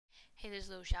Hey, this is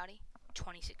Little Shouty,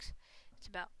 26. It's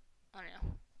about, I don't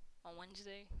know, on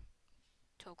Wednesday,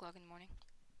 12 o'clock in the morning.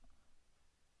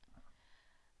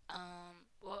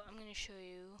 Well, I'm going to show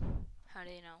you how to,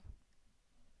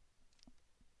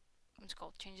 what's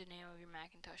called change the name of your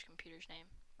Macintosh computer's name.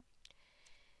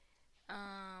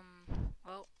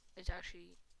 Well, it's actually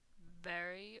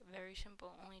very, very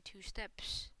simple, only 2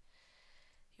 steps.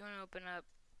 You want to open up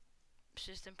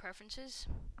System Preferences,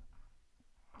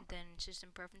 then System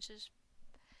Preferences.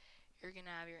 You're going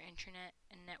to have your Internet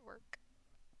and Network,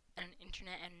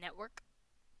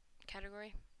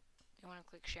 category. You want to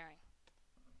click Sharing.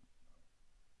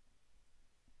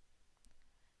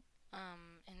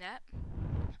 In that,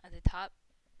 at the top,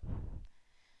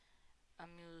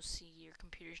 you'll see your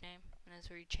computer's name, and that's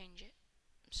where you change it.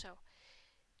 So,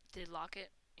 to lock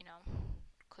it,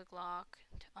 click lock.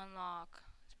 To unlock,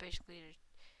 it's basically to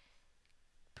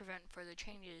prevent further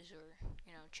changes or,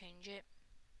 change it.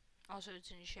 Also, it's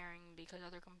in sharing because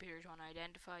other computers want to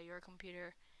identify your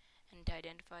computer, and to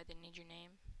identify, they need your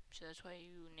name. So that's why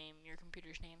you name your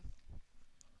computer's name.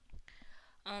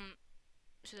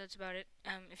 So that's about it.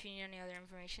 If you need any other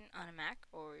information on a Mac,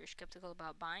 or you're skeptical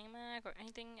about buying a Mac, or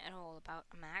anything at all about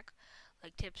a Mac,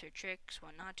 like tips or tricks,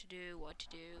 what not to do, what to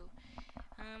do,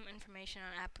 information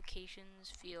on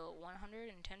applications, feel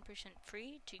 110%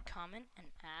 free to comment and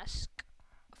ask,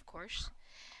 of course.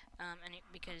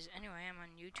 Because anyway, I'm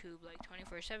on YouTube like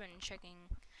 24/7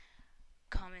 checking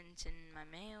comments in my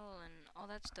mail and all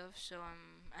that stuff, so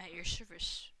I'm at your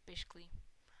service, basically,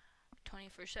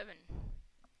 24/7.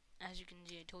 As you can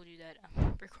see, I told you that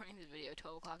I'm recording this video at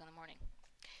 12 o'clock in the morning.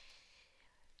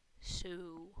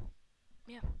 So,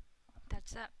 yeah,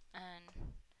 that's that.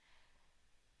 And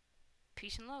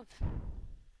peace and love.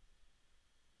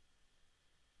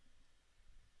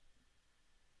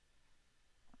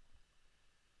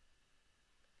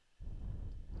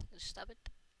 Stop it.